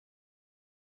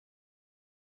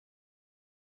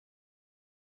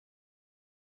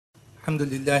الحمد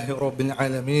لله رب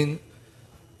العالمين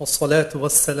والصلاة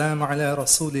والسلام على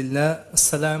رسول الله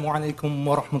السلام عليكم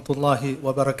ورحمة الله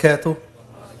وبركاته.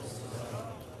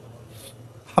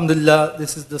 Alhamdulillah,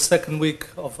 this is the second week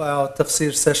of our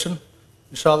tafsir session.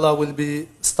 Inshallah, we'll be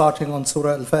starting on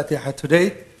Surah Al-Fatiha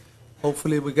today.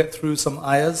 Hopefully we get through some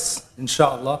ayahs,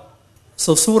 inshallah.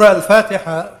 So Surah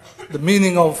Al-Fatiha, the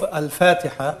meaning of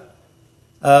Al-Fatiha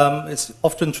is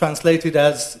often translated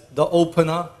as the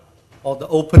opener or the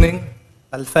opening,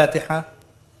 Al-Fatiha.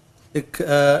 It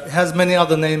has many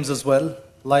other names as well,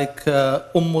 like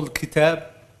Ummul Kitab.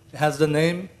 It has the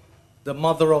name, the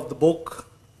mother of the book,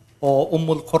 or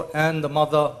Ummul Quran, the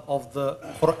mother of the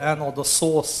Quran, or the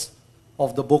source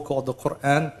of the book or the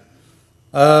Quran.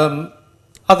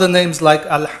 Other names like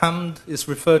Al-Hamd is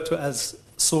referred to as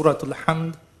Surah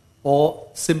Al-Hamd, or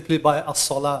simply by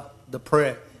As-Salah, the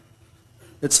prayer.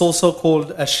 It's also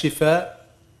called Ash-Shifa,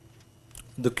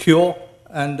 the cure,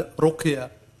 and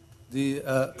Ruqya, the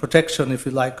protection, if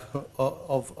you like,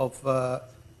 of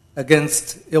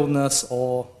against illness,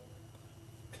 or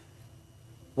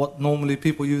what normally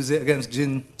people use it against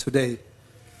jinn today.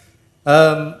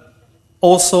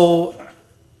 Also,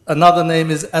 another name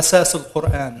is Asas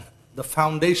al-Quran, the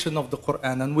foundation of the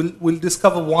Quran. And we'll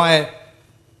discover why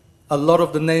a lot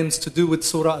of the names to do with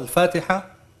Surah Al-Fatiha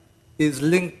is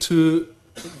linked to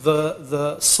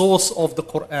the source of the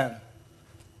Quran.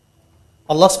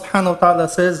 Allah subhanahu wa ta'ala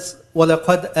says,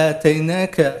 وَلَقَدْ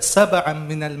آتَيْنَاكَ سَبَعًا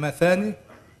مِنَ الْمَثَانِ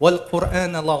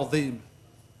وَالْقُرْآنَ الْعَظِيمِ.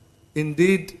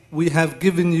 Indeed, we have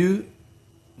given you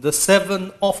the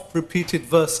 7 oft-repeated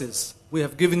verses. We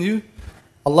have given you,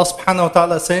 Allah subhanahu wa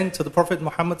ta'ala saying to the Prophet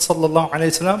Muhammad sallallahu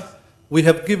alayhi wa sallam, we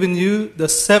have given you the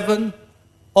 7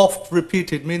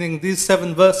 oft-repeated, meaning these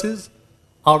 7 verses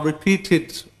are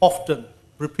repeated often,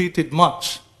 repeated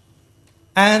much.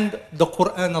 And the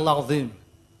Quran al-Azim.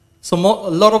 So a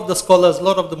lot of the scholars, a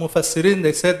lot of the mufassirin,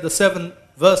 they said the 7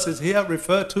 verses here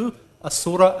refer to a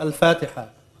Surah Al-Fatiha.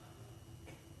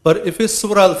 But if it's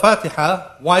Surah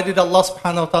Al-Fatiha, why did Allah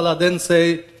subhanahu wa ta'ala then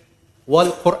say,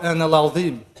 Wal Quran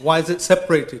al-Azim? Why is it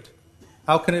separated?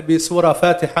 How can it be Surah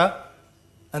Fatiha?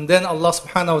 And then Allah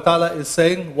subhanahu wa ta'ala is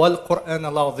saying, Wal Quran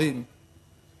al-Azim.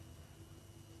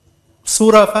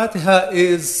 Surah Fatiha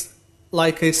is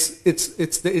like it's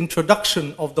the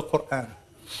introduction of the Quran.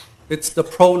 It's the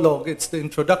prologue, it's the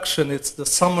introduction, it's the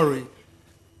summary,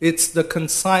 it's the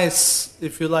concise,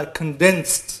 if you like,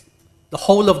 condensed. The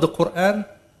whole of the Quran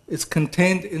is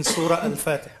contained in Surah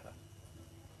Al-Fatiha.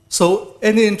 So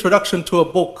any introduction to a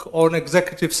book or an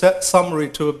executive summary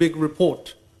to a big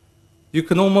report, you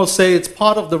can almost say it's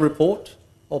part of the report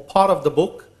or part of the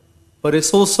book, but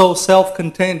it's also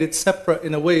self-contained, it's separate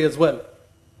in a way as well,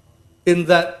 in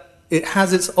that it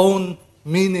has its own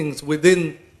meanings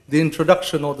within the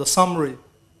introduction or the summary.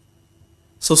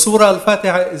 So Surah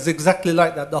Al-Fatiha is exactly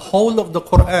like that. The whole of the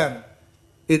Quran,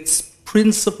 its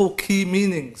principal key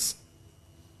meanings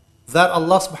that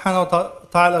Allah subhanahu wa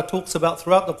ta'ala talks about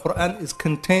throughout the Quran is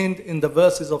contained in the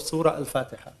verses of Surah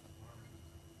Al-Fatiha.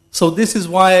 So this is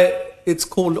why it's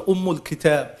called Ummul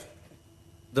Kitab,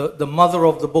 the mother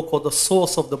of the book or the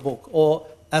source of the book, or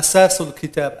Asasul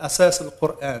Kitab, Asas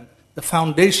al-Quran, the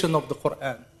foundation of the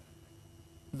Quran.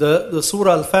 The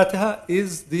Surah Al-Fatiha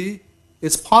is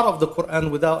part of the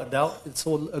Quran without a doubt. It's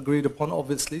all agreed upon,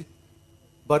 obviously.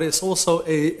 But it's also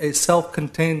a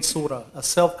self-contained surah, a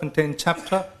self-contained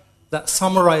chapter that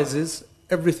summarizes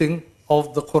everything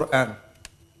of the Quran.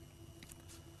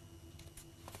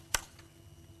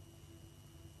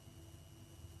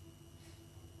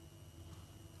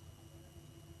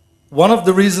 One of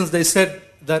the reasons they said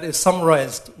that is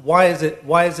summarized, why is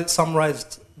it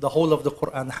summarized, the whole of the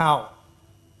Quran? How?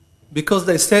 Because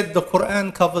they said the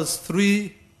Quran covers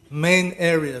 3 main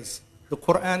areas. The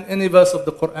Quran, any verse of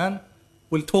the Quran,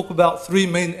 will talk about 3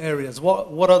 main areas.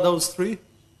 What are those 3?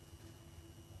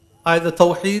 Either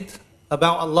Tawheed,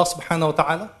 about Allah subhanahu wa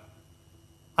ta'ala,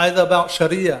 either about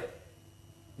Sharia,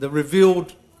 the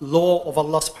revealed law of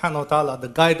Allah subhanahu wa ta'ala, the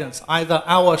guidance, either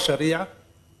our Sharia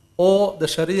or the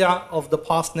Sharia of the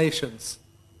past nations.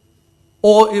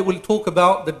 Or it will talk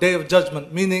about the Day of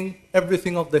Judgment, meaning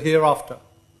everything of the hereafter.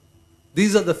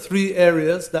 These are the 3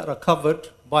 areas that are covered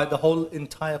by the whole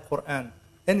entire Quran.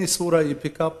 Any surah you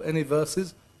pick up, any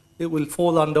verses, it will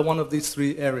fall under one of these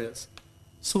 3 areas.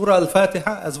 Surah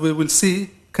Al-Fatiha, as we will see,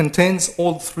 contains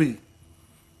all 3.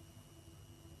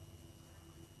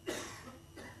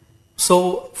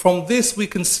 So from this we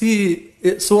can see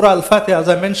Surah Al-Fatiha, as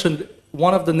I mentioned,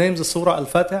 one of the names of Surah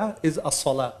Al-Fatiha is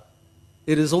As-Salah.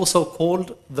 It is also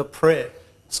called the prayer.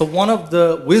 So one of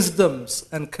the wisdoms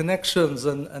and connections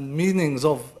and meanings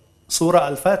of Surah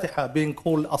Al-Fatiha being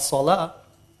called As-Salah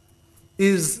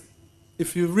is,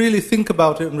 if you really think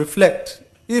about it and reflect,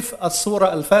 if a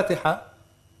Surah Al-Fatiha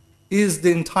is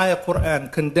the entire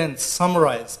Quran condensed,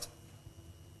 summarized,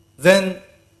 then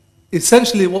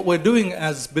essentially what we're doing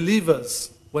as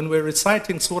believers when we're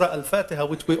reciting Surah Al-Fatiha,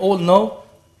 which we all know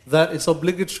that it's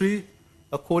obligatory,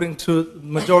 according to the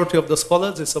majority of the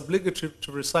scholars, it's obligatory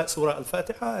to recite Surah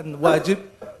Al-Fatiha, and wajib,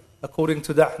 according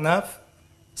to the Ahnaf.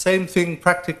 Same thing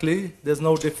practically, there's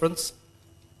no difference.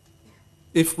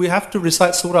 If we have to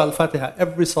recite Surah Al-Fatiha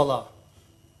every salah,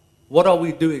 what are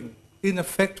we doing? In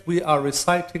effect, we are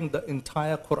reciting the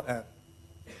entire Quran.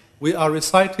 We are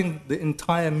reciting the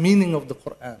entire meaning of the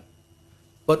Quran.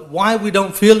 But why we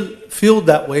don't feel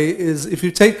that way is, if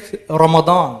you take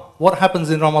Ramadan, what happens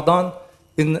in Ramadan?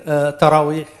 In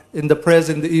Taraweeh, in the prayers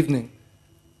in the evening.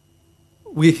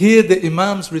 We hear the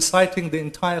Imams reciting the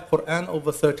entire Quran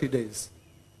over 30 days.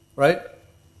 Right?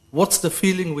 What's the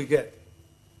feeling we get?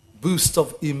 Boost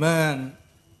of Iman,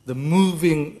 the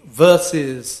moving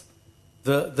verses,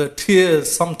 the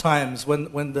tears sometimes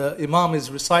when the Imam is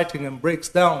reciting and breaks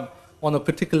down on a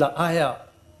particular ayah,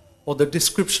 or the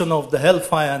description of the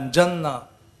hellfire and Jannah,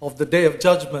 of the Day of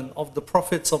Judgment, of the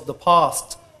prophets of the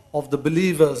past, of the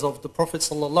believers, of the Prophet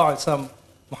sallallahu alaihi wasallam,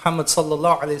 Muhammad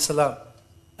sallallahu alaihi wasallam,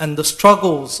 and the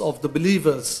struggles of the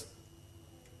believers.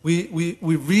 We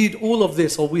read all of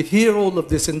this, or we hear all of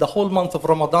this in the whole month of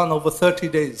Ramadan over 30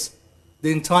 days,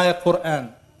 the entire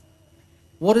Quran.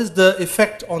 What is the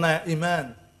effect on our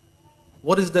iman?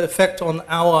 What is the effect on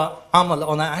our amal,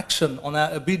 on our action, on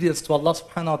our obedience to Allah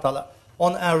subhanahu wa ta'ala,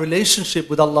 on our relationship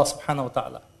with Allah subhanahu wa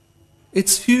ta'ala?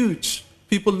 It's huge.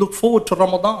 People look forward to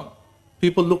Ramadan.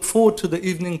 People look forward to the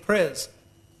evening prayers.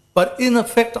 But in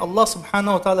effect, Allah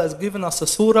subhanahu wa ta'ala has given us a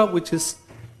surah which is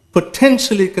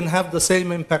potentially can have the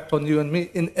same impact on you and me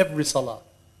in every salah.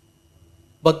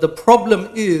 But the problem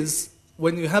is,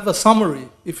 when you have a summary,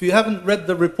 if you haven't read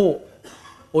the report,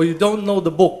 or you don't know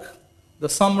the book, the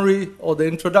summary or the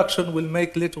introduction will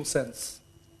make little sense.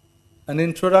 An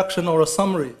introduction or a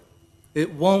summary,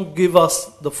 it won't give us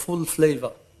the full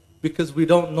flavor, because we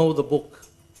don't know the book.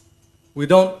 We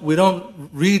don't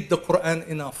read the Quran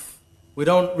enough. We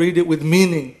don't read it with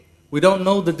meaning. We don't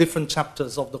know the different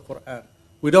chapters of the Quran.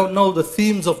 We don't know the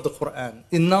themes of the Quran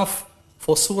enough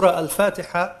for Surah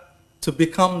Al-Fatiha to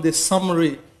become this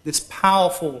summary, this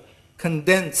powerful,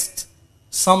 condensed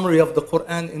summary of the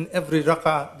Quran in every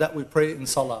rak'ah that we pray in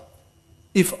Salah.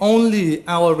 If only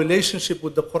our relationship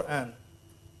with the Quran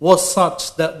was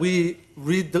such that we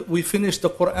finish the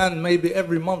Quran maybe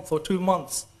every month or 2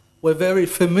 months. We're very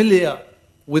familiar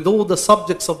with all the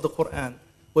subjects of the Quran.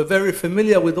 We're very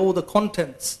familiar with all the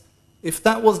contents. If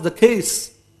that was the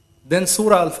case, then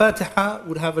Surah Al-Fatiha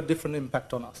would have a different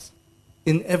impact on us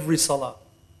in every salah.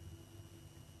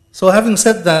 So having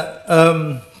said that,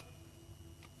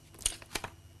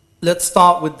 let's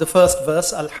start with the first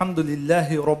verse,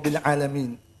 Alhamdulillahi Rabbil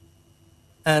Alameen.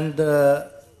 And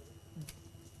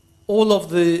all of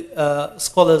the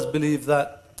scholars believe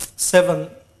that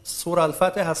Surah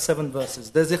Al-Fatiha has 7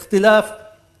 verses. There's ikhtilaf,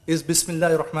 is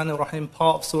Bismillahir Rahmanir Rahim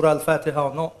part of Surah Al-Fatiha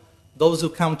or not? Those who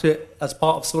count it as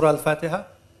part of Surah Al-Fatiha,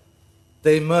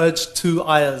 they merge 2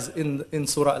 ayahs in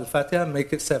Surah Al-Fatiha,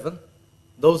 make it 7.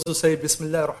 Those who say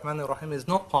Bismillahir Rahmanir Rahim is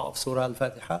not part of Surah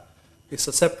Al-Fatiha, it's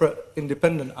a separate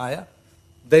independent ayah,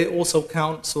 they also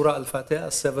count Surah Al-Fatiha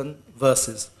as 7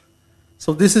 verses.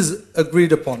 So this is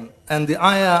agreed upon. And the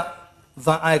ayah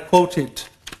that I quoted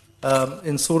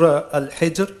in Surah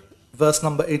Al-Hijr, verse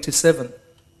number 87,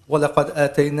 وَلَقَدْ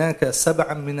آتَيْنَاكَ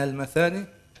سَبْعًا مِنَ الْمَثَانِ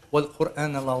وَالْقُرْآنَ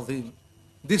الْعَظِيمِ.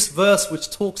 This verse, which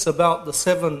talks about the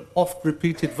 7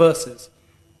 oft-repeated verses,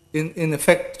 in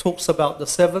effect talks about the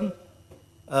 7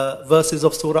 verses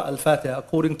of Surah Al-Fatiha,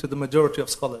 according to the majority of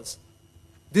scholars.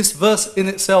 This verse in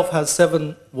itself has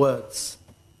 7 words.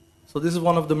 So this is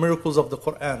one of the miracles of the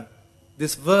Quran.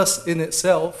 This verse in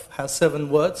itself has 7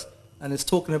 words, and it's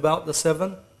talking about the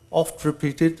 7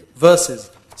 oft-repeated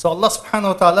verses. So Allah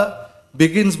subhanahu wa ta'ala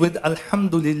begins with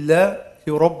Alhamdulillahi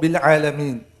Rabbil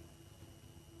Alameen.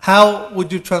 How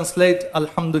would you translate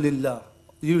Alhamdulillah,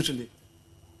 usually?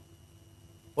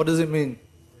 What does it mean?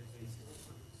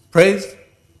 Praise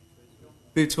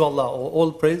be to Allah, or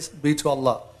all praise be to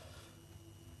Allah.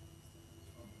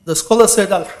 The scholar said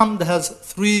Alhamd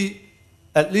has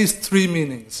at least three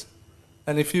meanings.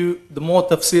 And the more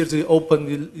tafsirs you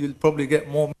open, you'll probably get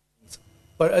more meanings.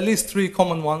 But at least 3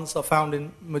 common ones are found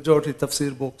in majority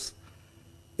tafsir books.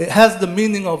 It has the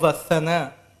meaning of a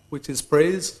thana, which is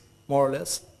praise, more or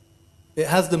less. It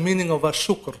has the meaning of a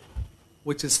shukr,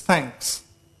 which is thanks.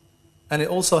 And it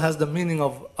also has the meaning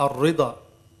of ar-rida,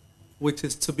 which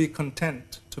is to be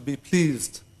content, to be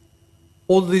pleased.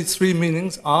 All these three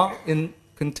meanings are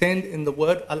contained in the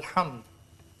word alhamd.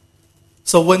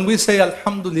 So when we say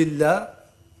alhamdulillah,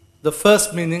 the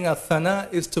first meaning, al-thana,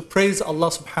 is to praise Allah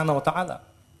subhanahu wa ta'ala.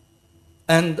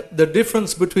 And the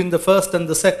difference between the first and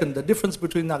the second, the difference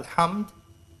between alhamd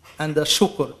and the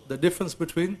shukr, the difference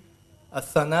between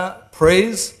al-thana,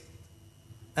 praise,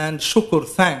 and shukr,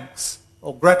 thanks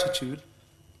or gratitude,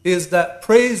 is that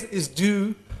praise is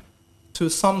due to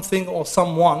something or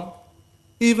someone,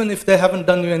 even if they haven't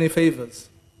done you any favors.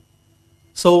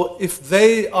 So if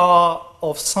they are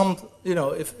of some,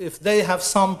 if they have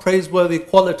some praiseworthy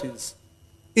qualities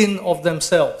in of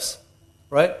themselves,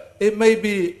 right? It may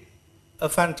be a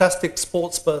fantastic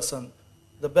sports person,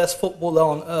 the best footballer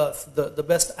on earth, the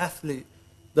best athlete,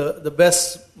 the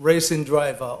best racing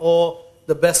driver, or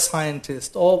the best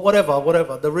scientist, or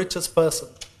whatever, the richest person,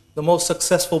 the most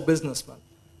successful businessman.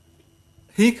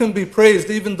 He can be praised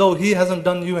even though he hasn't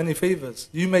done you any favors.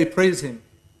 You may praise him,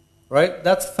 right?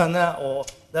 That's thana, or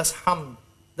that's hamd.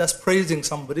 That's praising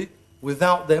somebody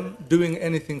without them doing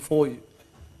anything for you.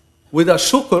 With a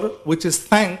shukr, which is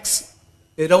thanks,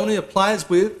 it only applies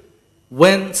with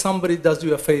when somebody does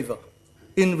you a favor.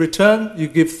 In return, you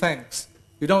give thanks.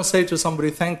 You don't say to somebody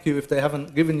thank you if they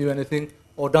haven't given you anything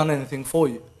or done anything for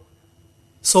you.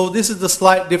 So this is the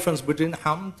slight difference between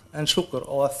hamd and shukr,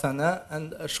 or thana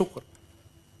and shukr.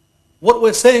 What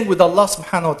we're saying with Allah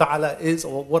subhanahu wa ta'ala is,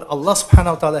 or what Allah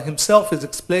subhanahu wa ta'ala himself is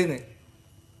explaining,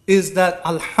 is that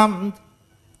alhamd,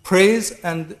 praise,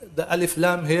 and the alif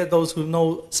lam here, those who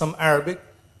know some Arabic,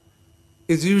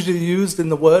 is usually used in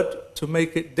the word to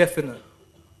make it definite.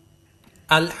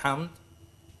 Alhamd,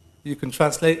 you can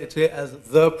translate it here as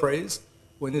the praise.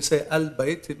 When you say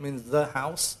al-bayt, it means the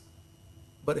house.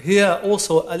 But here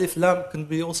also alif lam can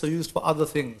be also used for other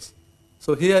things.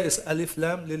 So here is alif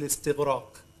lam lil istighraq.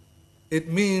 It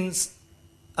means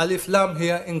alif lam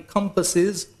here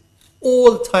encompasses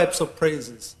all types of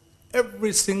praises.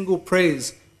 Every single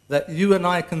praise that you and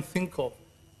I can think of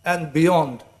and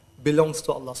beyond belongs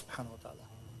to Allah subhanahu wa ta'ala.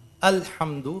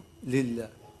 Alhamdulillah.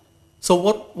 So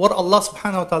what Allah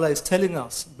subhanahu wa ta'ala is telling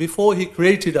us, before He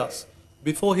created us,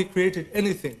 before He created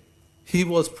anything, He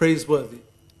was praiseworthy.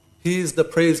 He is the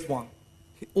praised one.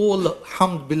 All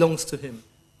hamd belongs to Him.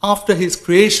 After His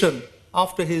creation,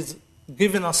 after He's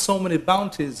given us so many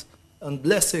bounties and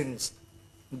blessings,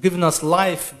 given us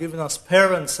life, given us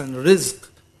parents and rizq,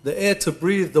 the air to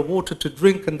breathe, the water to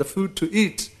drink, and the food to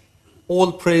eat,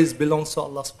 all praise belongs to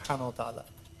Allah subhanahu wa ta'ala.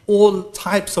 All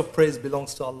types of praise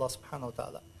belongs to Allah subhanahu wa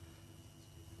ta'ala.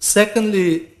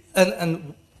 Secondly,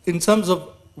 and in terms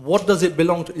of what does it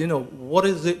belong to, what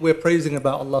is it we're praising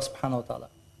about Allah subhanahu wa ta'ala?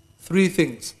 Three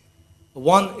things.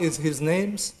 One is His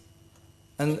names,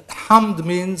 and hamd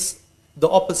means the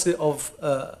opposite of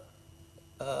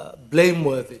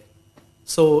blameworthy.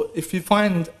 So if you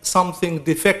find something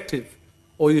defective,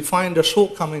 or you find a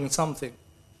shortcoming in something,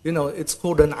 it's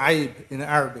called an aib in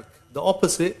Arabic. The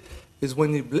opposite is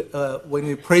when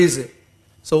you praise it.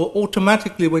 So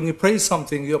automatically when you praise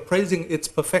something, you're praising its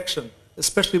perfection,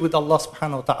 especially with Allah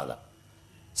subhanahu wa ta'ala.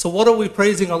 So what are we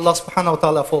praising Allah subhanahu wa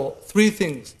ta'ala for? Three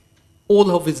things.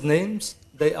 All of His names,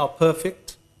 they are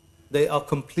perfect, they are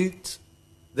complete,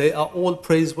 they are all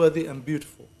praiseworthy and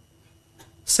beautiful.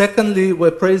 Secondly,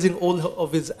 we're praising all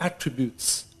of His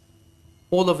attributes.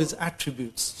 All of His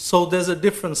attributes. So there's a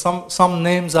difference. Some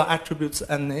names are attributes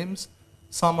and names.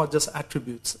 Some are just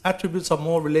attributes. Attributes are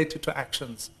more related to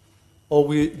actions. Or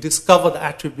we discover the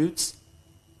attributes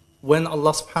when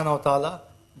Allah subhanahu wa ta'ala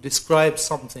describes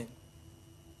something.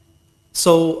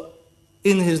 So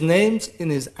in His names, in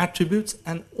His attributes,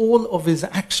 and all of His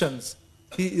actions,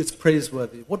 He is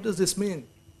praiseworthy. What does this mean?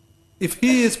 If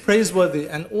He is praiseworthy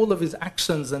and all of His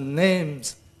actions and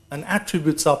names and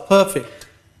attributes are perfect,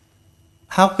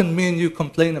 how can me and you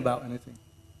complain about anything?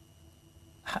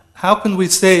 How can we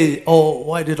say, oh,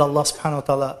 why did Allah subhanahu wa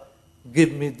ta'ala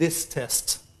give me this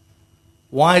test?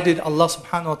 Why did Allah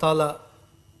subhanahu wa ta'ala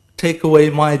take away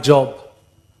my job?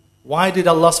 Why did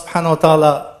Allah subhanahu wa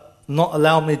ta'ala not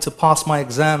allow me to pass my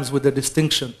exams with a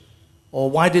distinction? Or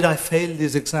why did I fail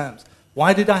these exams?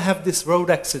 Why did I have this road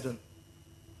accident?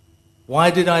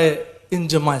 Why did I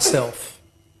injure myself?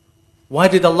 Why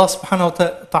did Allah subhanahu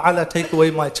wa ta'ala take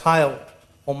away my child,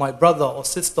 or my brother or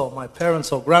sister, or my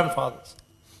parents or grandfathers?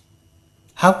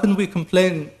 How can we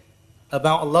complain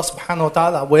about Allah subhanahu wa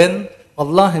ta'ala when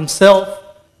Allah Himself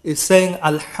is saying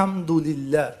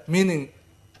Alhamdulillah, meaning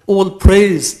all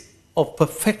praise of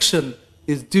perfection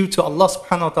is due to Allah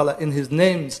subhanahu wa ta'ala in His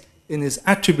names, in His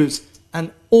attributes,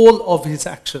 and all of His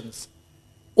actions.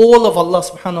 All of Allah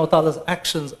subhanahu wa ta'ala's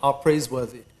actions are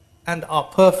praiseworthy and are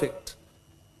perfect.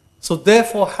 So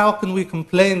therefore, how can we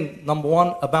complain, number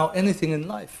one, about anything in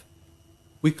life?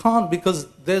 We can't, because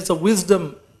there's a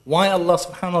wisdom why Allah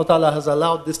subhanahu wa ta'ala has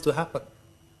allowed this to happen.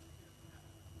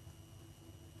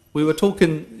 We were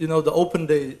talking, the open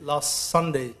day last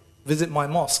Sunday, visit my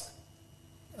mosque.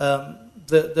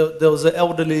 There was an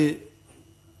elderly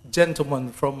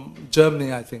gentleman from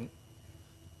Germany, I think.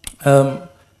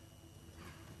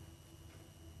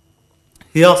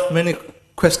 He asked many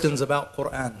questions about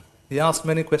Quran.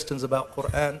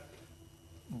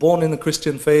 Born in a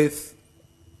Christian faith,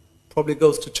 probably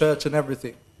goes to church and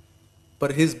everything.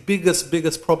 But his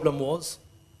biggest problem was,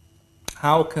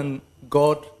 how can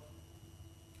God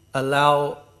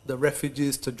allow the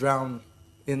refugees to drown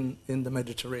in the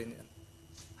Mediterranean?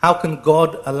 How can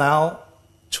God allow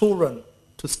children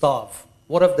to starve?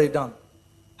 What have they done?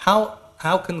 How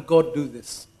can God do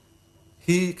this?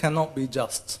 He cannot be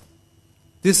just.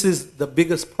 This is the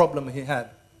biggest problem he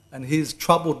had. And he's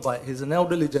troubled by it. He's an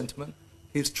elderly gentleman.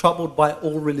 He's troubled by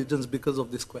all religions because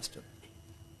of this question.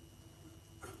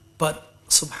 But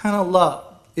subhanAllah,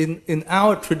 in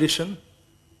our tradition,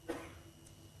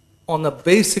 on a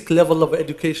basic level of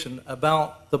education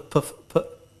about the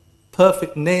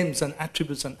perfect names and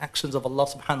attributes and actions of Allah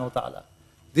subhanahu wa ta'ala,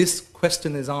 this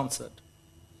question is answered.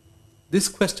 This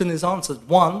question is answered.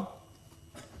 One,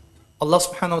 Allah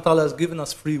subhanahu wa ta'ala has given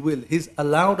us free will. He's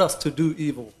allowed us to do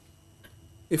evil.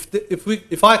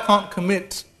 If I can't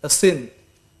commit a sin,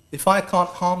 if I can't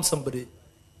harm somebody,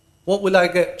 what will I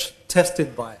get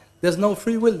tested by? There's no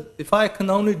free will. If I can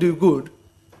only do good,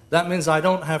 that means I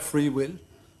don't have free will.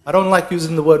 I don't like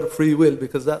using the word free will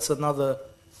because that's another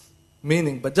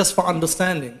meaning. But just for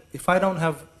understanding, if I don't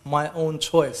have my own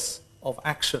choice of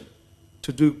action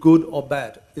to do good or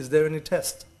bad, is there any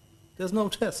test? There's no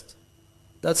test.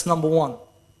 That's number one.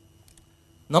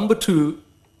 Number two,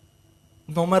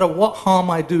 no matter what harm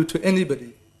I do to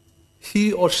anybody,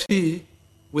 he or she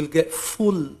will get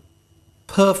full,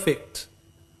 perfect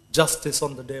justice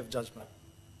on the Day of Judgment.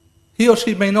 He or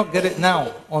she may not get it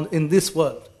now in this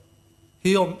world.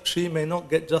 He or she may not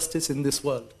get justice in this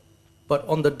world. But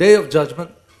on the Day of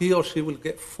Judgment, he or she will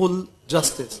get full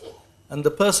justice. And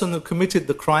the person who committed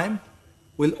the crime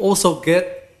will also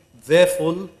get their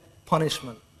full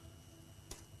punishment.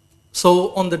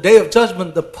 So on the Day of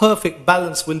Judgment, the perfect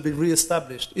balance will be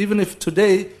re-established. Even if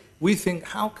today we think,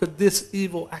 how could this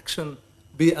evil action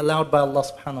be allowed by Allah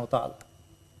subhanahu wa ta'ala?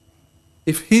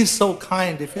 If He's so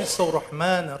kind, if He's so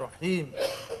Rahman and Rahim,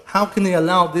 how can He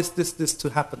allow this to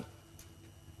happen?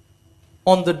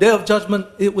 On the Day of Judgment,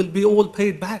 it will be all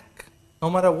paid back, no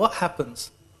matter what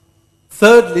happens.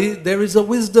 Thirdly, there is a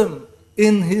wisdom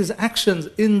in His actions,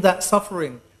 in that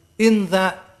suffering, in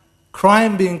that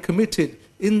crime being committed,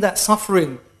 in that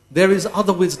suffering. There is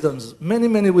other wisdoms, many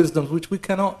wisdoms, which we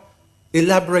cannot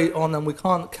elaborate on, and we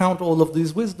can't count all of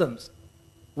these wisdoms.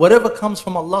 Whatever comes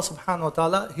from Allah subhanahu wa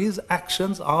ta'ala, His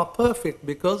actions are perfect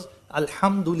because,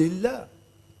 alhamdulillah,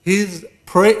 He is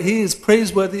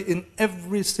praiseworthy in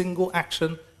every single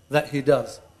action that He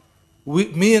does.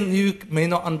 Me and you may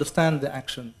not understand the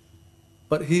action,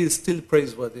 but He is still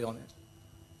praiseworthy on it.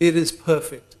 It is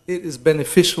perfect. It is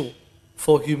beneficial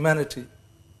for humanity.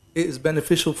 It is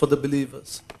beneficial for the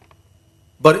believers.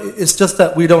 But it's just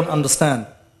that we don't understand.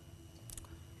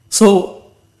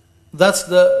 So that's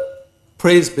the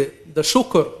praise bit. The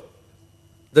shukr,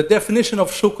 the definition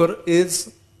of shukr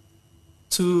is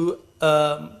to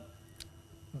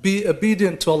be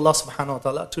obedient to Allah subhanahu wa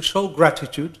ta'ala, to show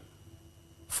gratitude.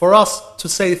 For us to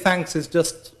say thanks is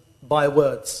just by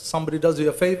words. Somebody does you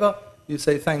a favor, you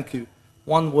say thank you.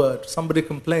 One word. Somebody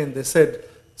complained, they said,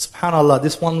 subhanallah,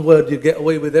 this one word you get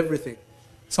away with everything.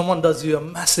 Someone does you a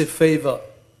massive favor,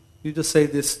 you just say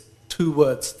this 2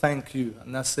 words, thank you,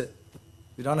 and that's it.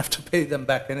 You don't have to pay them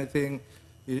back anything,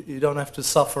 you don't have to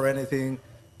suffer anything,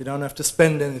 you don't have to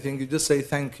spend anything, you just say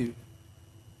thank you.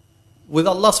 With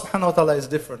Allah subhanahu wa ta'ala is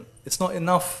different. It's not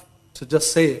enough to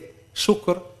just say it.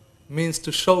 Shukr means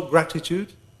to show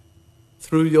gratitude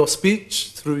through your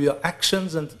speech, through your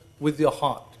actions, and with your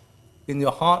heart. In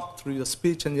your heart, through your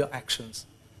speech and your actions.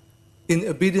 In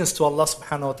obedience to Allah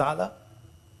subhanahu wa ta'ala,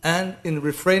 and in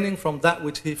refraining from that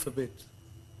which He forbids.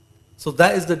 So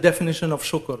that is the definition of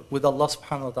shukr with Allah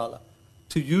subhanahu wa ta'ala.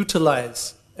 To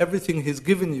utilize everything He's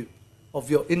given you, of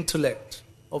your intellect,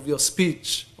 of your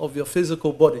speech, of your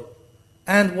physical body,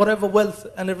 and whatever wealth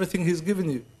and everything He's given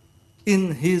you,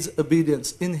 in His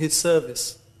obedience, in His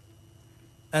service,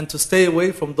 and to stay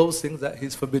away from those things that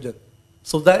He's forbidden.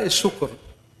 So that is shukr.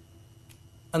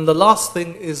 And the last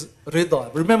thing is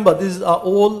rida. Remember, these are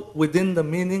all within the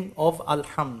meaning of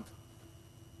alhamd.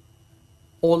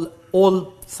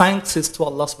 All thanks is to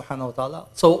Allah subhanahu wa ta'ala.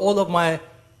 So all of my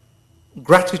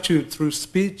gratitude through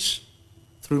speech,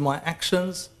 through my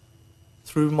actions,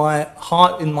 through my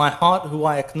heart, in my heart, who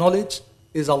I acknowledge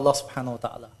is Allah subhanahu wa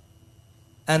ta'ala.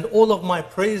 And all of my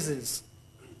praises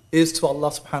is to Allah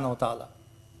subhanahu wa ta'ala.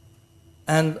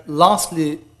 And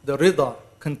lastly, the rida,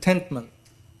 contentment,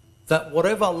 that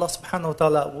whatever Allah subhanahu wa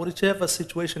ta'ala, whichever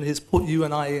situation He's put you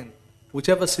and I in,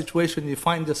 whichever situation you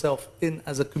find yourself in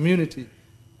as a community,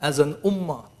 as an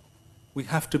ummah, we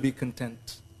have to be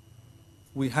content.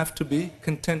 We have to be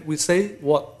content. We say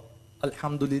what?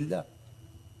 Alhamdulillah.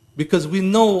 Because we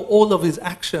know all of His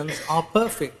actions are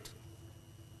perfect.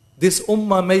 This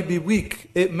ummah may be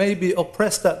weak. It may be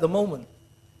oppressed at the moment.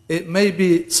 It may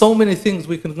be so many things,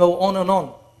 we can go on and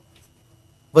on.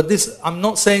 But this, I'm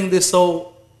not saying this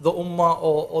so the ummah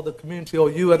or the community or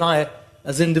you and I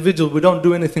as individuals, we don't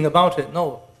do anything about it.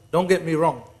 No, don't get me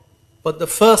wrong. But the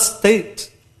first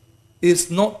state is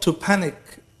not to panic,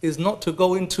 is not to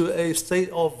go into a state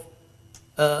of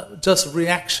just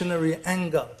reactionary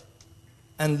anger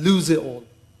and lose it all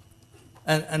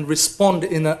and respond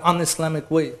in an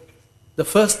un-Islamic way. The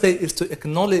first state is to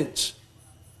acknowledge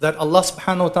that Allah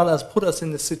subhanahu wa ta'ala has put us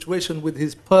in this situation with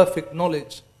His perfect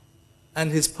knowledge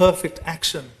and His perfect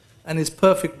action and His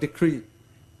perfect decree.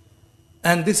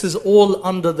 And this is all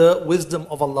under the wisdom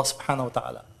of Allah subhanahu wa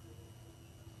ta'ala.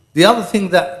 The other thing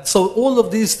that, so all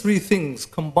of these three things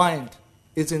combined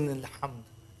is in al-hamd.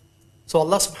 So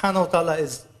Allah subhanahu wa ta'ala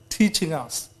is teaching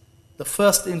us, the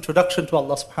first introduction to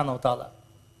Allah subhanahu wa ta'ala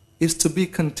is to be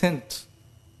content,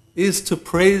 is to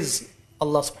praise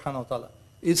Allah subhanahu wa ta'ala,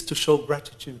 is to show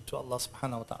gratitude to Allah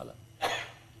subhanahu wa ta'ala.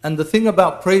 And the thing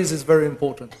about praise is very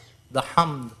important. The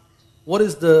hamd. What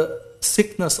is the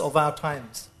sickness of our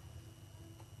times?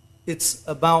 It's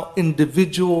about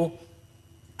individual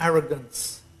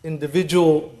arrogance,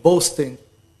 individual boasting.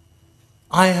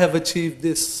 I have achieved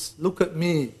this. Look at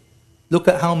me. Look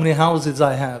at how many houses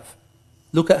I have.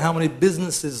 Look at how many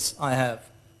businesses I have.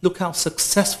 Look how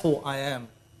successful I am.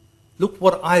 Look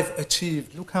what I've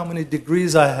achieved. Look how many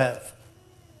degrees I have.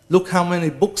 Look how many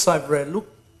books I've read.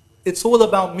 Look, it's all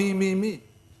about me, me, me.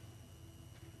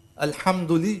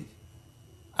 Alhamdulillah.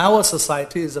 Our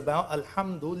society is about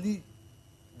Alhamdulillah.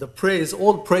 The praise,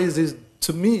 all praise is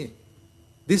to me.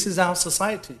 This is our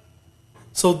society.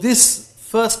 So this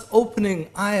first opening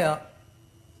ayah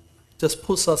just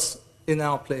puts us in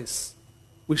our place.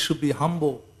 We should be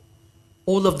humble.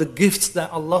 All of the gifts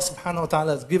that Allah subhanahu wa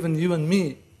ta'ala has given you and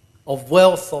me, of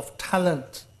wealth, of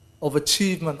talent, of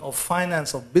achievement, of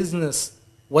finance, of business,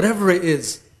 whatever it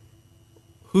is,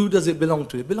 who does it belong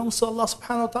to? It belongs to Allah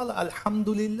subhanahu wa ta'ala.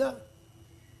 Alhamdulillah.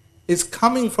 It's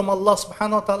coming from Allah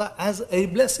subhanahu wa ta'ala as a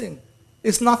blessing.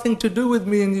 It's nothing to do with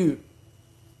me and you.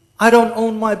 I don't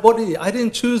own my body. I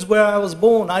didn't choose where I was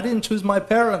born. I didn't choose my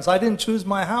parents. I didn't choose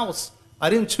my house. I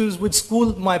didn't choose which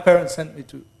school my parents sent me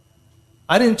to.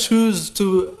 I didn't choose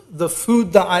to the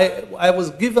food that I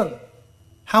was given.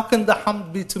 How can the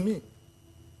hamd be to me?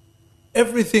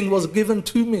 Everything was given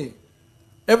to me.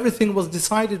 Everything was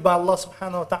decided by Allah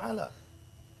subhanahu wa ta'ala.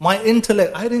 My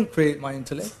intellect, I didn't create my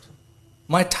intellect.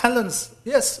 My talents,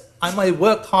 yes, I might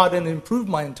work hard and improve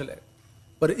my intellect.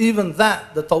 But even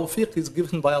that, the tawfiq is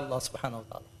given by Allah subhanahu wa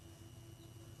ta'ala.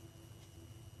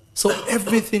 So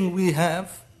everything we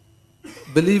have,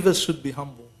 believers should be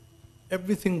humble.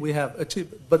 Everything we have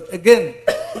achieved. But again,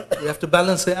 we have to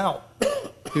balance it out.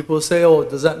 People say, oh,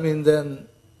 does that mean then,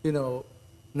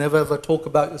 never ever talk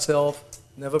about yourself,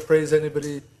 never praise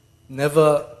anybody,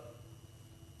 never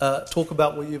talk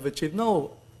about what you've achieved?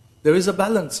 No, there is a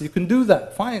balance. You can do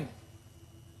that, fine.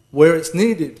 Where it's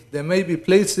needed. There may be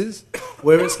places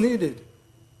where it's needed.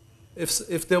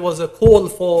 If there was a call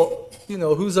for,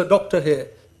 who's a doctor here?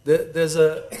 There's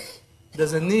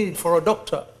a need for a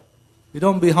doctor. You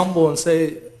don't be humble and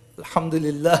say,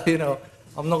 Alhamdulillah,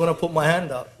 I'm not going to put my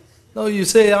hand up. No, you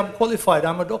say, I'm qualified,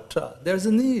 I'm a doctor. There's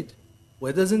a need.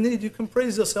 Where there's a need, you can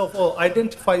praise yourself or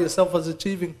identify yourself as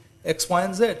achieving X, Y,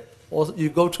 and Z. Or you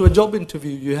go to a job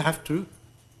interview, you have to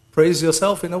praise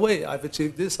yourself in a way. I've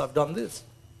achieved this, I've done this.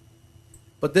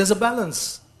 But there's a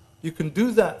balance. You can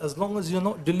do that as long as you're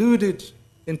not deluded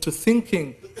into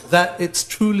thinking that it's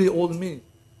truly all me.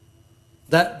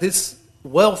 That this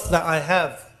wealth that I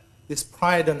have, this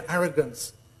pride and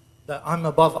arrogance, that I'm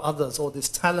above others, or this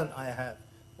talent I have,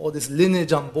 or this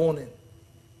lineage I'm born in,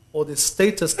 or this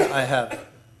status that I have,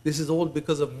 this is all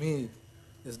because of me.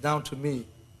 It's down to me.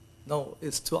 No,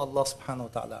 it's to Allah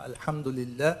subhanahu wa ta'ala.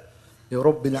 Alhamdulillah, ya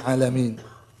Rabbil Alameen.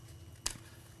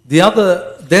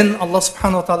 Then Allah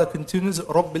subhanahu wa ta'ala continues,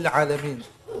 Rabbil Alameen.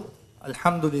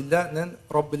 Alhamdulillah, then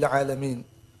Rabbil Alameen.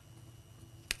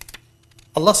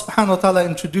 Allah subhanahu wa ta'ala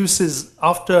introduces,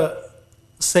 after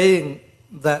saying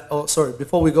that, oh sorry,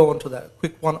 before we go on to that,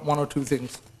 quick one or two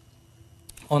things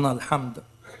on Alhamd.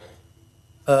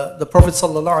 The Prophet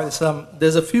ﷺ,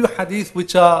 there's a few hadith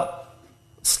which are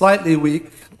slightly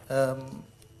weak,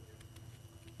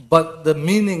 but the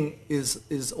meaning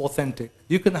is authentic.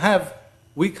 You can have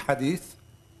weak hadith,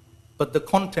 but the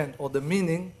content or the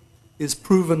meaning is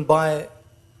proven by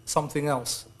something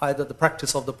else, either the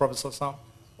practice of the Prophet ﷺ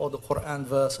or the Quran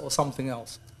verse or something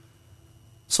else.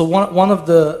 So one of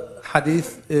the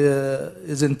hadith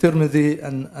is in Tirmidhi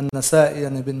and Nasa'i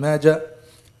and Ibn Majah.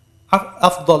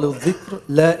 أفضل الذكر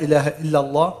لا إله إلا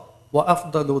الله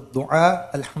وأفضل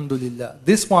الدعاء الحمد لله.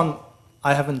 This one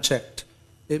I haven't checked.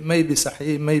 It may be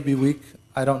sahih, it may be weak.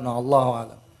 I don't know. Allahu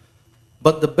Alam.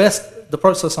 But the best, the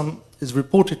Prophet ﷺ is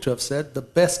reported to have said, the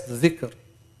best dhikr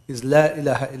is La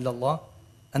ilaha illallah,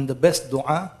 and the best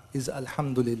dua is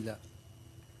Alhamdulillah.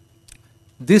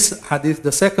 This hadith,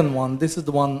 the second one, this is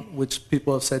the one which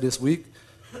people have said is weak.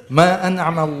 ما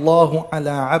أنعم الله على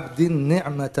عبد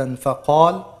نعمة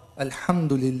فقال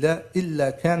الحمد لله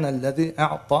إلا كان الذي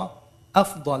أعطى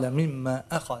أفضل مما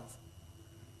أخذ.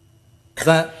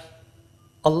 That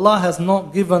Allah has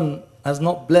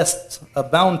not blessed a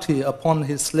bounty upon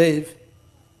His slave,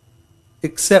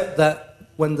 except that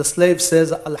when the slave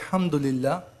says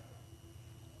Alhamdulillah,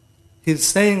 he's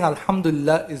saying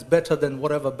Alhamdulillah is better than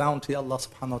whatever bounty Allah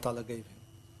subhanahu wa ta'ala gave him.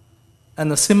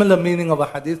 And a similar meaning of a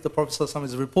hadith, the Prophet ﷺ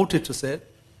is reported to say,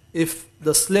 if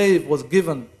the slave was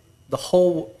given the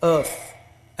whole earth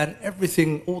and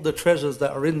everything, all the treasures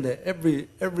that are in there,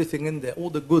 everything in there, all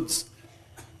the goods,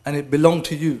 and it belonged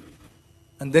to you,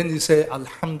 and then you say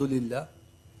Alhamdulillah,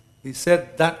 he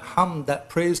said that hamd, that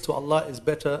praise to Allah is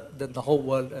better than the whole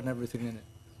world and everything in it.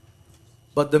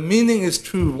 But the meaning is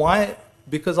true. Why?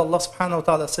 Because Allah subhanahu wa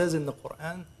ta'ala says in the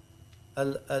Quran,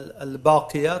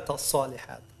 Al-Baqiyat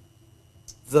al-Salihat,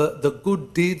 the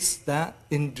good deeds that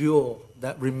endure,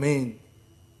 that remain,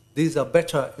 these are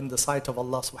better in the sight of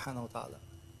Allah subhanahu wa ta'ala.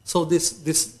 So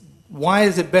this, why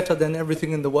is it better than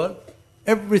everything in the world?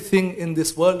 Everything in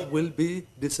this world will be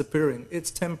disappearing.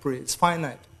 It's temporary, it's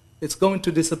finite. It's going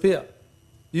to disappear.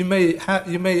 You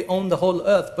may own the whole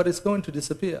earth, but it's going to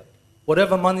disappear.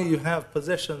 Whatever money you have,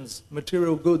 possessions,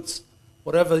 material goods,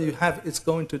 whatever you have, it's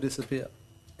going to disappear.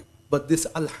 But this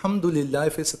Alhamdulillah,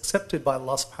 if it's accepted by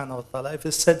Allah subhanahu wa ta'ala, if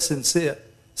it's said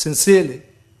sincerely,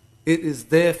 it is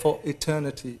there for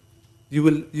eternity. You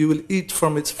will eat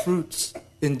from its fruits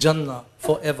in Jannah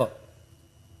forever.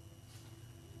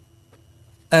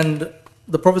 And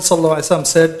the Prophet ﷺ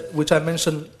said, which I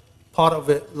mentioned part of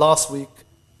it last week,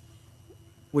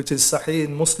 which is Sahih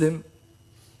in Muslim,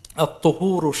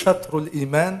 الطهور شطر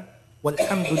الإيمان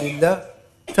والحمد لله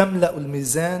تملأ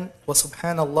الميزان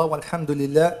وسبحان الله والحمد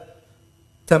لله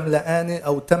تملأان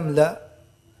أو تملأ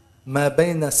ما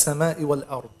بين السماء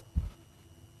والأرض.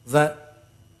 That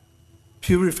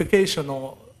purification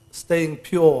or staying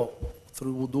pure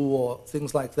through wudu or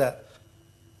things like that,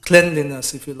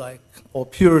 cleanliness if you like, or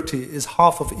purity is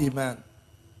half of Iman.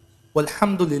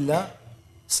 Walhamdulillah,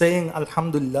 saying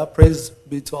Alhamdulillah, praise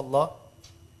be to Allah,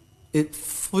 it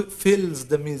fills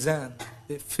the mizan,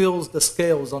 it fills the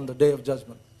scales on the day of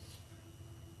judgment.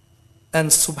 And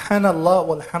Subhanallah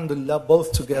walhamdulillah,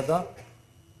 both together,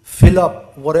 fill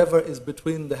up whatever is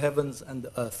between the heavens and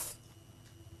the earth.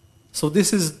 So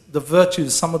this is the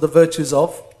virtues, some of the virtues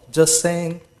of just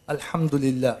saying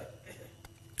Alhamdulillah.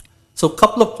 So a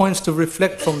couple of points to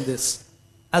reflect from this.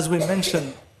 As we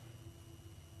mentioned,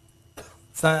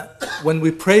 that when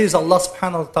we praise Allah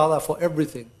subhanahu wa ta'ala for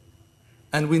everything,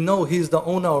 and we know He is the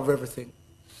owner of everything,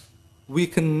 we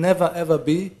can never ever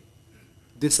be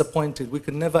disappointed. We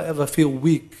can never ever feel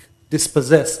weak,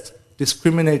 dispossessed,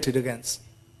 discriminated against,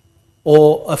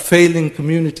 or a failing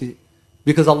community.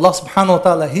 Because Allah subhanahu wa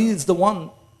ta'ala, He is the one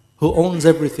who owns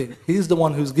everything. He is the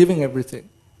one who's giving everything.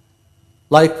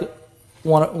 Like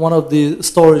one of the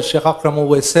stories Shaykh Akram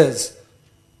always says,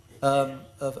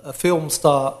 a film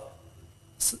star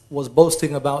was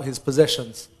boasting about his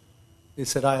possessions. He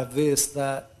said, I have this,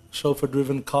 that,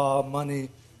 chauffeur-driven car, money.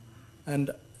 And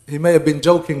he may have been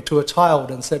joking to a child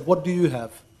and said, what do you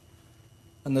have?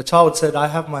 And the child said, I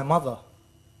have my mother.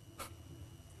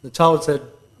 The child said,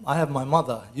 I have my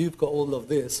mother. You've got all of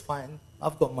this, fine.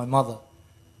 I've got my mother.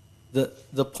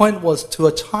 The point was, to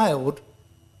a child,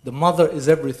 the mother is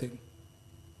everything.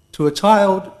 To a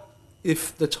child,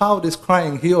 if the child is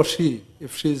crying, he or she,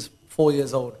 if she's 4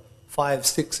 years old, 5,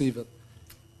 6 even,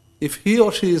 if he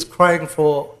or she is crying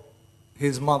for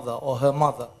his mother or her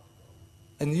mother,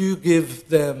 and you give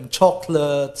them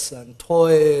chocolates and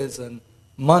toys and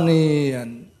money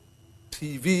and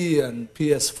TV and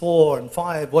PS4 and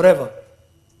 5, whatever,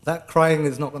 that crying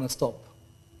is not going to stop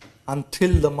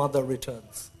until the mother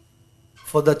returns.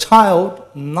 For the child,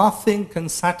 nothing can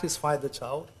satisfy the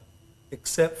child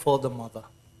except for the mother.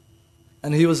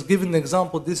 And he was given the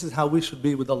example, this is how we should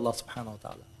be with Allah subhanahu wa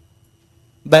ta'ala.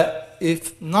 But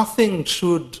if nothing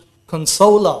should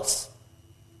console us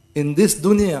in this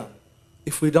dunya,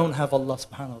 if we don't have Allah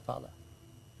subhanahu wa ta'ala.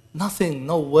 Nothing,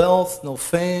 no wealth, no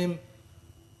fame,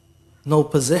 no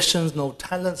possessions, no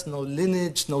talents, no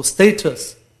lineage, no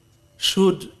status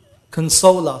should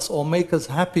console us or make us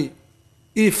happy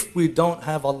if we don't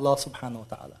have Allah subhanahu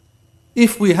wa ta'ala.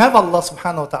 If we have Allah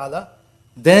subhanahu wa ta'ala,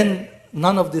 then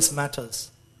none of this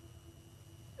matters.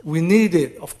 We need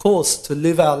it, of course, to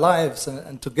live our lives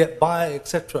and to get by,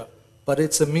 etc. But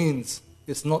it's a means,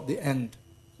 it's not the end.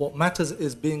 What matters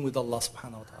is being with Allah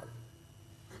subhanahu wa ta'ala.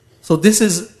 So this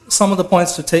is some of the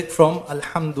points to take from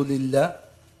Alhamdulillah.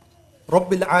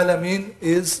 Rabbil Alameen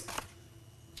is,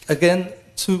 again,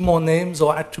 two more names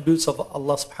or attributes of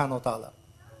Allah subhanahu wa ta'ala.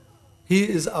 He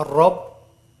is Ar-Rabb.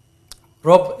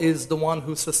 Rabb is the one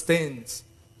who sustains,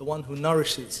 the one who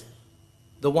nourishes,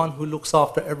 the one who looks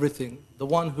after everything, the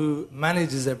one who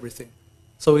manages everything.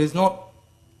 So he's not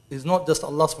just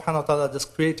Allah subhanahu wa ta'ala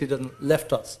just created and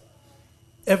left us.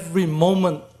 Every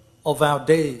moment of our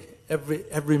day,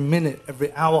 every minute,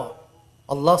 every hour,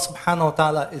 Allah subhanahu wa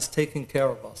ta'ala is taking care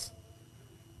of us.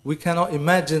 We cannot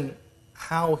imagine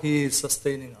how He is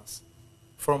sustaining us.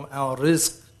 From our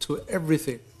rizq to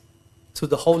everything, to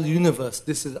the whole universe,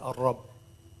 this is Ar-Rabb.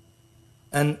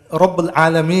 And Rabbul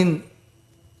Alameen,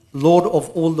 Lord of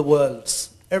all the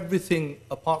worlds. Everything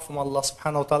apart from Allah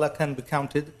subhanahu wa ta'ala can be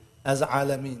counted as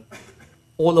Alameen.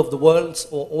 All of the worlds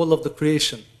or all of the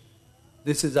creation.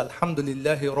 This is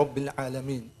Alhamdulillahi Rabbil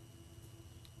Alameen.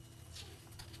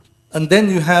 And then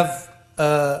you have,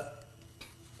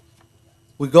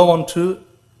 we go on to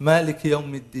Maliki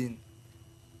Yawmiddin.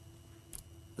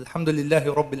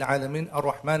 Alhamdulillahi Rabbil Alameen,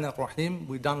 Ar-Rahman Ar-Rahim,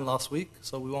 we done last week,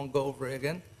 so we won't go over it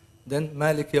again. Then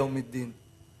Maliki Yawmiddin.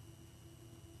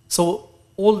 So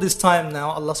all this time now,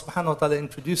 Allah subhanahu wa ta'ala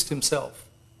introduced Himself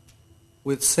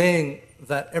with saying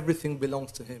that everything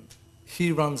belongs to Him.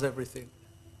 He runs everything.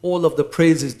 All of the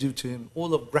praise is due to Him.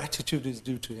 All of gratitude is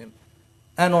due to Him.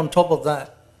 And on top of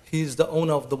that, He's the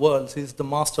owner of the worlds. He's the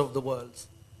master of the worlds.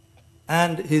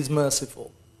 And He's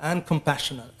merciful and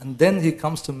compassionate. And then He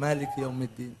comes to Maliki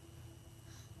Yawmiddin.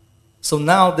 So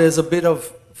now there's a bit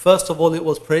of, first of all it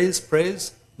was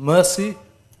praise, mercy,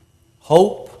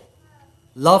 hope,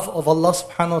 love of Allah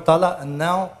subhanahu wa ta'ala, and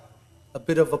now a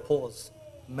bit of a pause.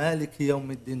 Maliki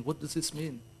Yawmiddin, what does this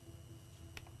mean?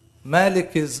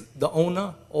 Malik is the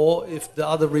owner, or if the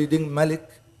other reading, Malik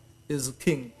is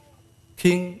king.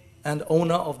 King and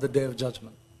owner of the Day of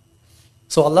Judgment.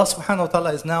 So Allah subhanahu wa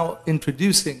ta'ala is now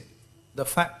introducing the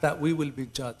fact that we will be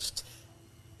judged.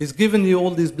 He's given you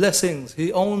all these blessings.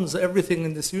 He owns everything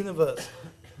in this universe.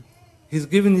 He's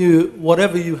given you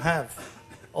whatever you have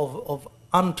of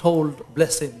untold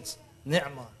blessings,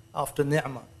 ni'mah after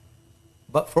ni'mah.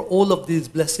 But for all of these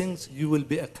blessings, you will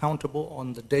be accountable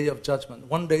on the Day of Judgment.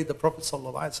 One day the Prophet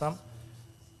ﷺ,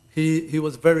 he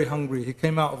was very hungry. He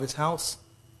came out of his house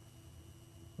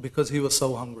because he was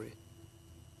so hungry.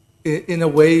 In a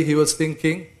way, he was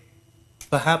thinking,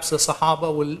 perhaps the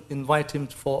Sahaba will invite him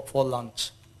for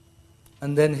lunch.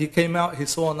 And then he came out, he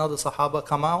saw another Sahaba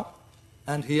come out,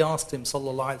 and he asked him,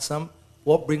 sallallahu alaihi wasallam,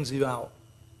 what brings you out?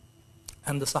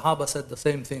 And the Sahaba said the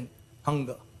same thing,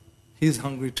 hunger. He's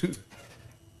hungry too.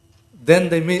 Then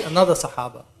they meet another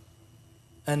Sahaba,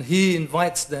 and he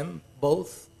invites them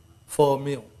both for a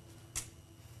meal.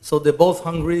 So they're both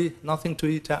hungry, nothing to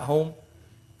eat at home.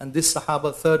 And this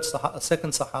Sahaba,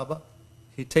 second Sahaba,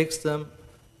 he takes them,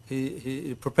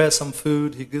 he prepares some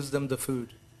food, he gives them the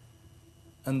food.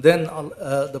 And then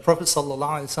the Prophet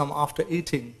ﷺ, after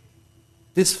eating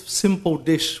this simple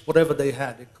dish, whatever they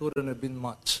had, it couldn't have been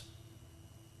much.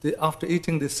 After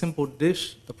eating this simple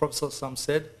dish, the Prophet ﷺ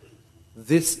said,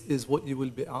 this is what you will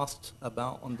be asked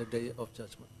about on the Day of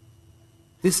Judgment.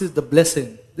 This is the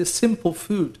blessing, this simple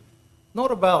food.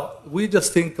 Not about, we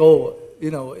just think, oh,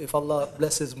 if Allah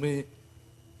blesses me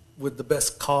with the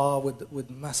best car, with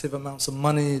massive amounts of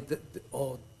money,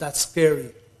 that's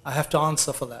scary. I have to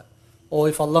answer for that. Or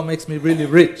if Allah makes me really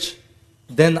rich,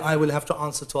 then I will have to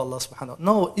answer to Allah subhanahu wa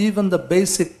ta'ala. No, even the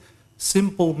basic,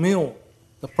 simple meal,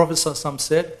 the Prophet ﷺ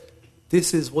said,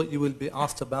 this is what you will be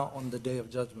asked about on the Day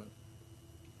of Judgment.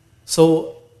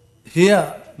 So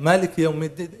here, Maliki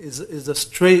Yawmiddin is a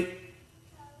straight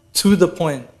to the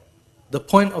point. The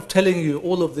point of telling you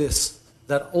all of this,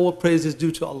 that all praise is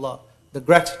due to Allah, the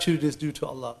gratitude is due to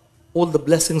Allah, all the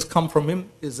blessings come from Him,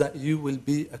 is that you will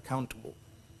be accountable.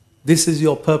 This is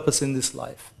your purpose in this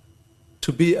life.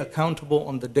 to be accountable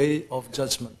on the day of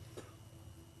judgment.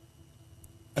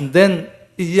 And then,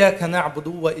 إِيَّاكَ نَعْبُدُ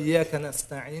وَإِيَّاكَ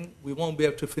نَسْتَعِينُ. We won't be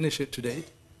able to finish it today.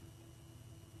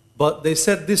 But they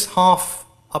said this half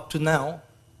up to now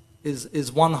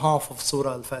is one half of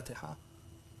Surah Al-Fatiha,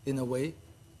 in a way.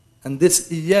 And this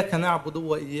إِيَّاكَ نَعْبُدُ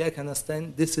وَإِيَّاكَ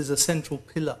نَسْتَعِينُ, this is a central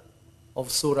pillar of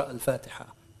Surah Al-Fatiha.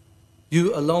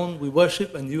 You alone we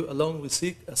worship and you alone we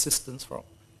seek assistance from.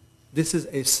 This is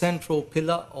a central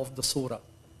pillar of the surah.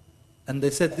 And they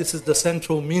said this is the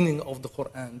central meaning of the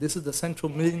Quran. This is the central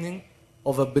meaning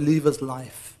of a believer's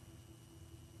life.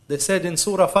 They said in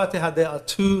Surah Fatiha there are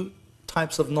two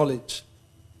types of knowledge.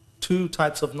 Two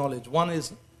types of knowledge. One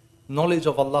is knowledge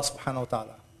of Allah subhanahu wa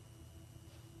ta'ala.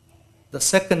 The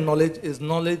second knowledge is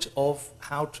knowledge of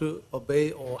how to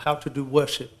obey or how to do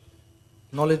worship.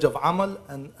 Knowledge of amal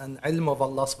and ilm of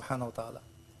Allah subhanahu wa ta'ala.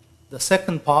 The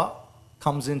second part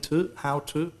comes into how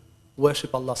to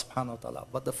worship Allah subhanahu wa ta'ala.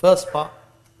 But the first part,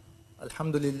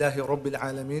 Alhamdulillahi Rabbil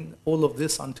Alameen, all of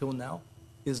this until now,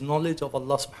 is knowledge of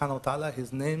Allah subhanahu wa ta'ala,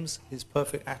 His names, His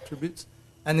perfect attributes.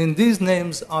 And in these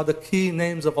names are the key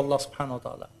names of Allah subhanahu wa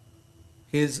ta'ala.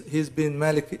 He's been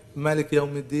Malik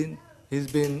Yawmiddin,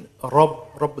 He's been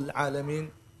Rabbul Alameen,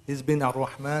 He's been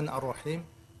Ar-Rahman, Ar-Rahim.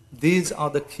 These are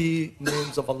the key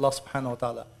names of Allah subhanahu wa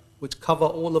ta'ala, which cover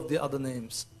all of the other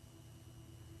names.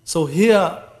 So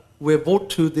here we're brought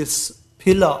to this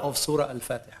pillar of Surah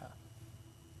Al-Fatiha.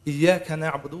 إِيَّاكَ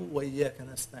نَعْبُدُ وَإِيَّاكَ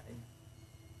نَسْتَعِينُ.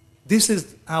 This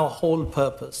is our whole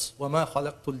purpose. وَمَا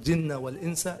خَلَقْتُ الْجِنَّ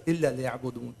وَالْإِنسَ إِلَّا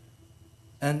لِيَعْبُدُونَ.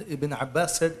 And Ibn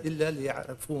Abbas said, إِلَّا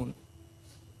لِيَعْرِفُونَ.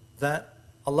 That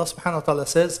Allah subhanahu wa ta'ala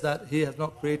says that He has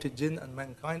not created jinn and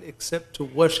mankind except to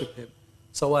worship Him.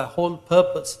 So our whole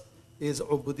purpose is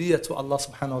ubudiyya to Allah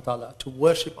subhanahu wa ta'ala, to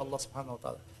worship Allah subhanahu wa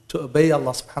ta'ala, to obey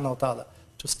Allah subhanahu wa ta'ala,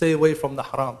 to stay away from the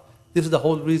haram. This is the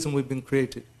whole reason we've been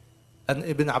created. And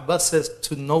Ibn Abbas says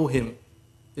to know Him.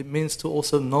 It means to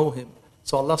also know Him.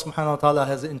 So Allah subhanahu wa ta'ala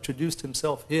has introduced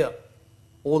Himself here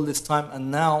all this time,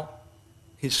 and now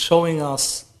He's showing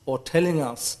us or telling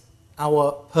us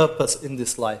our purpose in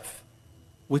this life,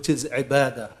 which is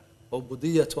ibadah,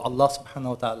 ubudiyya to Allah subhanahu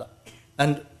wa ta'ala.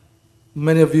 And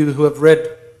many of you who have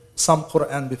read some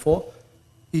Quran before,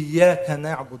 إِيَّاكَ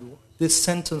نَعْبُدُ, this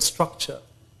sentence structure,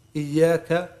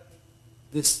 إِيَّاكَ,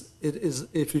 this, it is,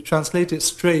 if you translate it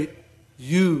straight,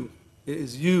 it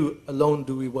is you alone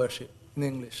do we worship, in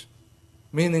English.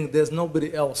 Meaning there's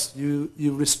nobody else. You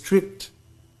restrict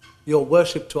your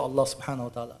worship to Allah subhanahu wa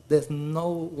ta'ala. There's no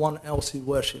one else you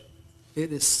worship.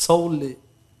 It is solely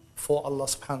for Allah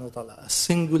subhanahu wa ta'ala. A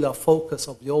singular focus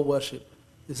of your worship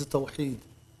is tawheed.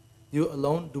 You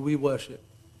alone do we worship.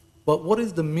 But what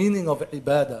is the meaning of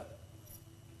ibadah?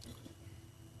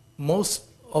 Most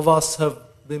of us have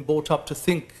been brought up to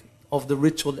think of the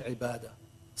ritual ibadah.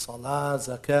 Salah,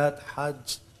 zakat,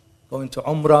 hajj, going to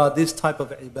umrah, this type of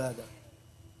ibadah.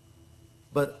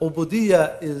 But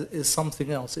ubudiyya is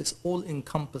something else. It's all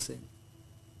encompassing.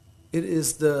 It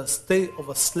is the state of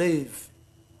a slave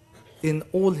in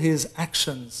all his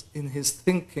actions, in his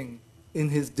thinking, in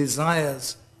his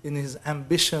desires, in his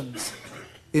ambitions,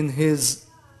 in his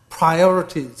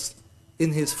priorities,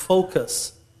 in his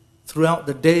focus throughout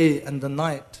the day and the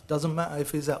night. Doesn't matter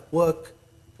if he's at work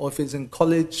or if he's in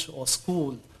college or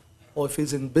school or if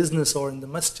he's in business or in the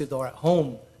masjid or at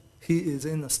home. He is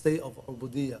in a state of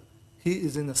ubudiyya. He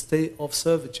is in a state of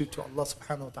servitude to Allah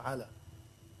subhanahu wa ta'ala.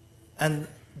 And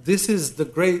this is the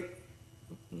great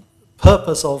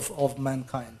purpose of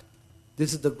mankind.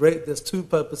 This is there's two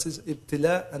purposes,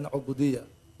 ibtila and ubudiyya,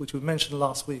 which we mentioned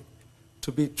last week.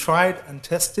 To be tried and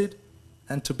tested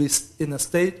and to be in a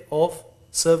state of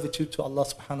servitude to Allah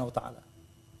subhanahu wa ta'ala.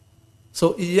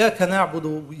 So, إِيَّاكَ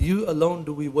نَعْبُدُ, you alone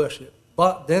do we worship.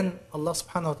 But then Allah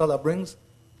subhanahu wa ta'ala brings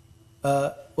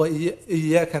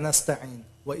وَإِيَّاكَ نَسْتَعِينُ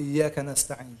وَإِيَّاكَ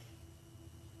نَسْتَعِينُ.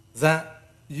 That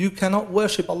you cannot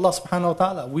worship Allah subhanahu wa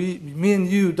ta'ala. Me and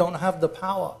you don't have the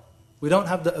power. We don't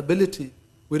have the ability.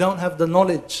 We don't have the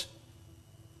knowledge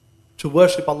to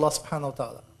worship Allah subhanahu wa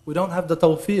ta'ala. We don't have the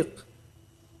tawfiq.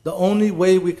 The only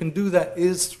way we can do that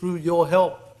is through your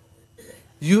help.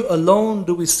 You alone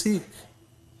do we seek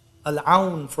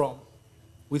al-awn from.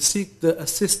 We seek the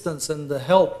assistance and the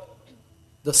help,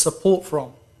 the support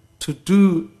from, to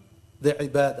do the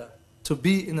ibadah, to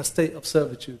be in a state of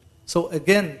servitude. So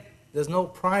again, there's no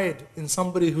pride in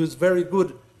somebody who's very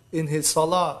good in his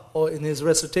salah or in his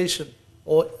recitation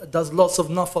or does lots of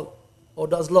nafal or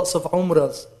does lots of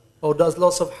umrahs or does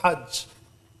lots of hajj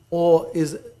or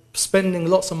is spending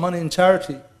lots of money in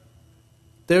charity.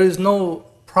 There is no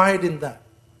pride in that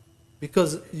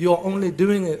because you're only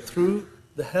doing it through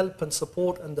the help and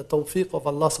support and the tawfiq of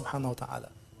Allah subhanahu wa ta'ala.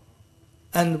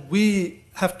 And we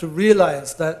have to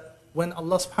realize that when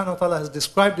Allah subhanahu wa ta'ala has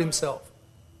described Himself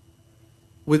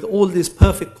with all these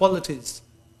perfect qualities,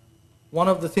 one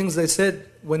of the things they said,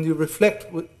 when you reflect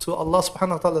to Allah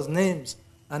subhanahu wa ta'ala's names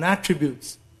and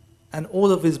attributes and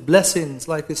all of His blessings,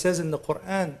 like it says in the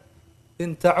Quran,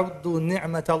 إِن تَعُدُّوا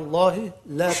نِعْمَةَ اللَّهِ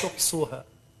لَا تُحْصُوهَا.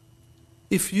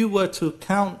 If you were to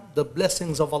count the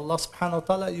blessings of Allah subhanahu wa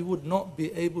ta'ala, you would not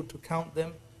be able to count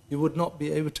them, you would not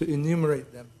be able to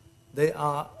enumerate them. They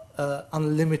are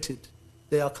unlimited.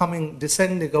 They are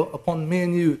descending upon me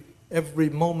and you every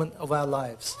moment of our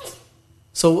lives.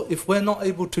 So if we're not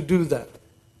able to do that,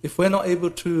 if we're not able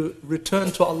to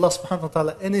return to Allah subhanahu wa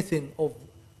ta'ala anything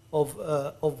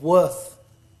of worth,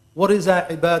 what is our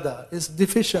ibadah? It's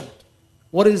deficient.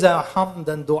 What is our hamd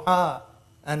and dua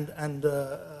and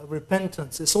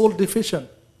repentance? It's all deficient.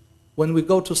 When we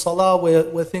go to salah,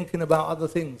 we're thinking about other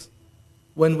things.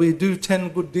 When we do 10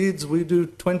 good deeds, we do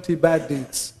 20 bad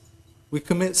deeds. We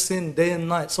commit sin day and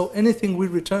night. So anything we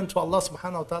return to Allah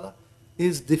subhanahu wa ta'ala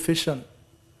is deficient,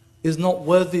 is not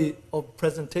worthy of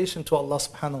presentation to Allah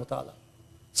subhanahu wa ta'ala.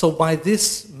 So by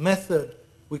this method,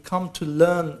 we come to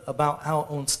learn about our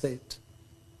own state,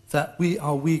 that we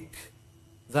are weak,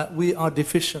 that we are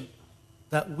deficient,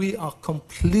 that we are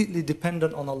completely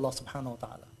dependent on Allah subhanahu wa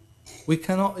ta'ala. We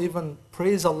cannot even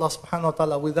praise Allah subhanahu wa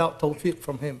ta'ala without tawfiq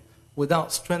from Him,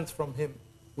 without strength from Him,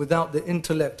 without the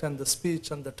intellect and the speech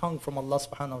and the tongue from Allah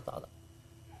subhanahu wa ta'ala.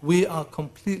 We are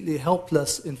completely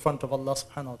helpless in front of Allah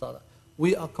subhanahu wa ta'ala.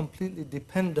 We are completely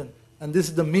dependent. And this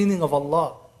is the meaning of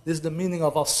Allah. This is the meaning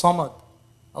of As-Samad.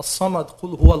 As-Samad,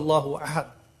 قُلْ هُوَ اللَّهُ أَحَدٌ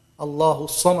Allahu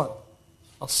Samad.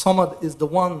 As-Samad is the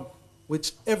one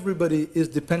which everybody is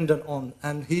dependent on,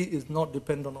 and He is not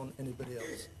dependent on anybody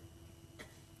else.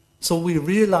 So we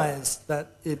realize that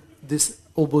this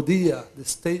ubudiyah, this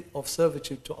state of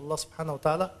servitude to Allah subhanahu wa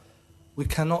ta'ala, we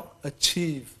cannot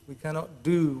achieve, we cannot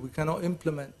do, we cannot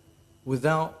implement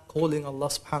without calling Allah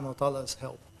subhanahu wa ta'ala's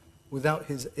help, without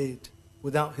His aid,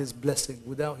 without His blessing,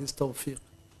 without His tawfiq.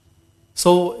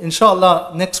 So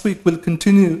inshallah, next week we'll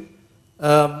continue.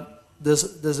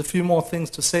 There's a few more things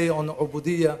to say on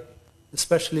ubudiyah,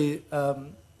 especially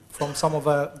from some of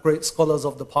our great scholars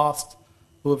of the past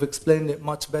who have explained it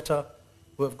much better,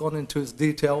 who have gone into its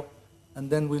detail. And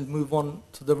then we'll move on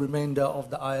to the remainder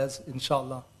of the ayahs,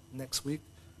 inshallah, next week.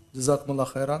 Jazakumullah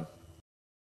khairan.